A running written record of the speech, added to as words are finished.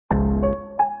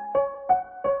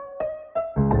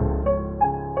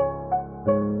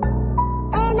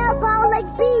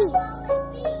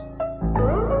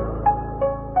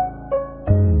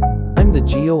I'm the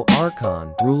Geo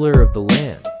Archon, ruler of the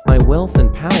land. My wealth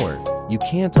and power, you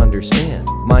can't understand.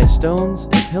 My stones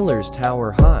and pillars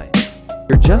tower high.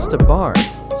 You're just a bard,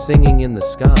 singing in the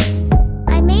sky.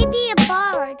 I may be a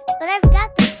bard, but I've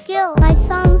got the skill. My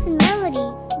songs and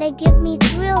melodies, they give me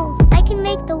thrills. I can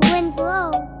make the wind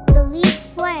blow, the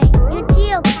leaves sway. Your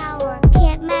geo power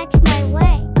can't match my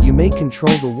way. You may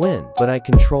control the wind, but I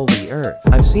control the earth.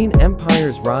 I've seen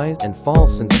empires rise and fall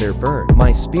since their birth.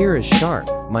 My spear is sharp,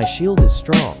 my shield is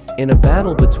strong. In a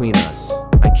battle between us,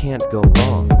 I can't go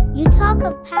wrong. You talk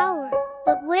of power,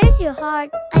 but where's your heart?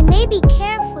 I may be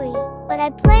carefree, but I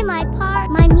play my part.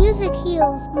 My music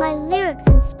heals, my lyrics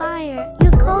inspire.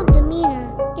 Your cold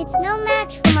demeanor, it's no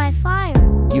match for my fire.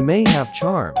 You may have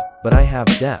charm, but I have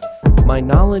depth. My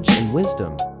knowledge and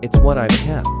wisdom, it's what I've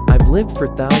kept. I've lived for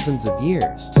thousands of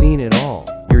years, seen it all.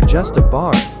 You're just a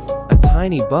bard, a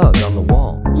tiny bug on the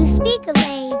wall. You speak of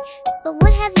age, but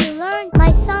what have you learned?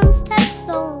 My songs touch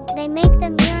souls, they make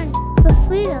them yearn. For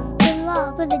freedom, for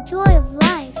love, for the joy of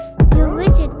life. Your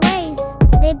rigid ways,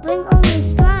 they bring only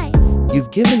strife.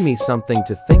 You've given me something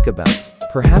to think about.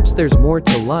 Perhaps there's more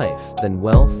to life than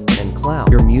wealth and clout.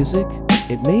 Your music,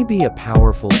 it may be a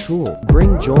powerful tool.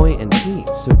 Bring joy and peace,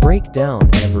 so break down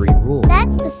every rule.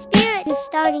 That's the spirit you're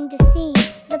starting to see.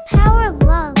 The power of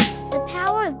love, the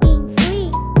power of being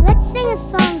free. Let's sing a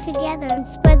song together and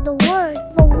spread the word.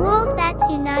 A world that's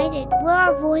united, where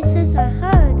our voices are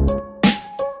heard.